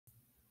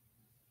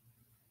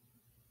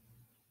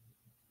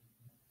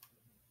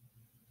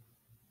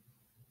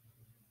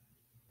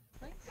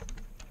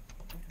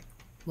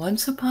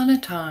Once upon a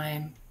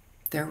time,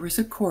 there was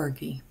a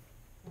corgi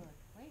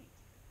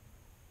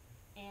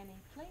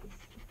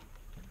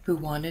who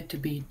wanted to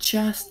be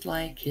just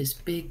like his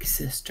big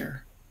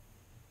sister.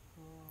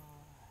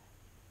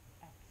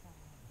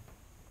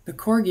 The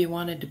corgi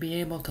wanted to be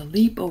able to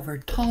leap over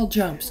tall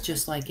jumps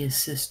just like his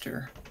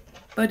sister,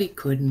 but he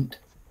couldn't.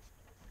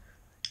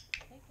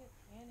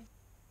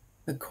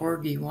 The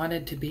corgi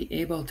wanted to be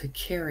able to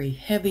carry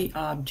heavy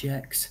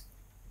objects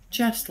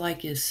just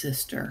like his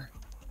sister,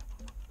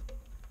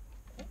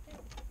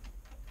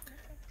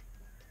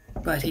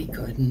 but he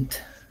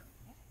couldn't.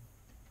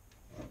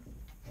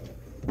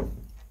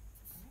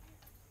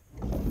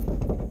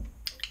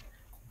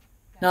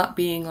 Not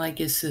being like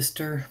his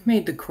sister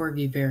made the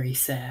corgi very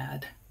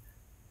sad.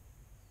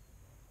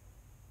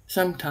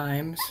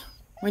 Sometimes,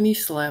 when he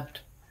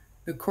slept,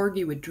 the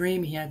corgi would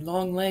dream he had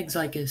long legs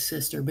like his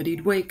sister, but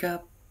he'd wake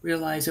up,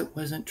 realize it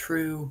wasn't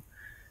true,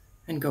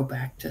 and go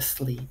back to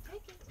sleep.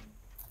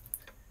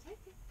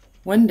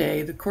 One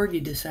day, the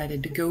corgi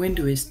decided to go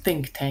into his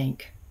think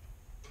tank.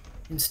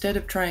 Instead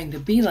of trying to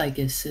be like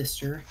his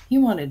sister, he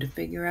wanted to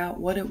figure out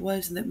what it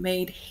was that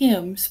made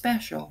him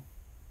special.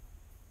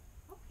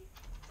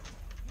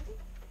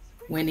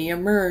 When he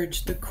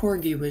emerged, the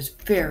corgi was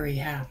very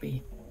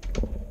happy.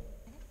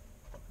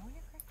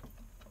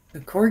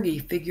 The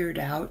corgi figured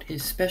out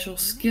his special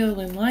skill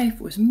in life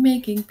was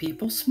making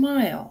people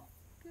smile.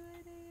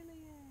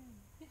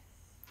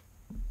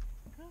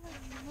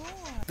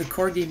 The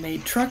corgi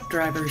made truck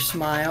drivers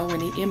smile when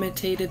he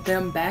imitated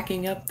them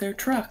backing up their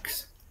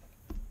trucks.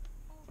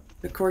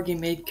 The corgi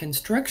made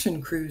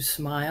construction crews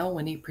smile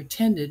when he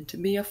pretended to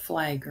be a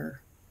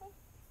flagger.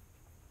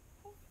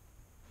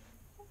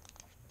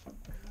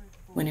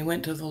 When he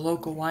went to the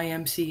local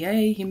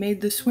YMCA, he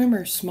made the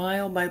swimmers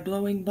smile by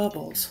blowing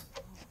bubbles.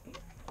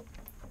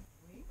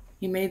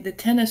 He made the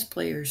tennis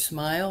players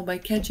smile by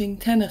catching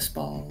tennis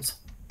balls.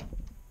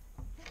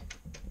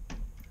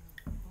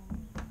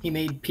 He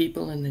made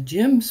people in the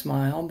gym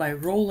smile by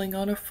rolling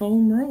on a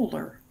foam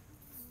roller.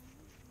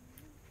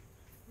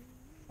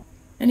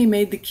 And he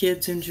made the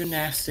kids in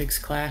gymnastics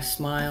class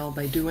smile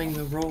by doing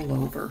the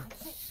rollover.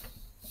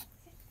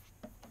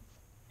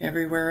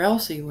 Everywhere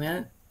else he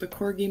went, the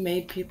corgi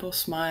made people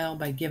smile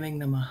by giving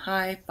them a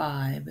high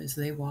five as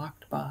they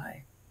walked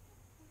by.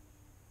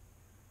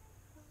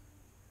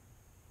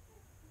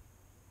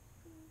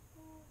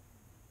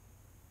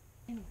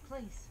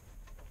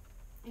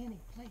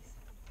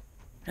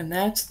 And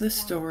that's the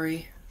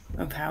story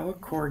of how a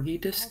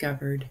corgi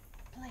discovered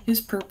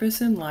his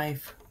purpose in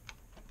life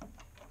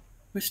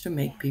was to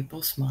make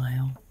people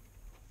smile.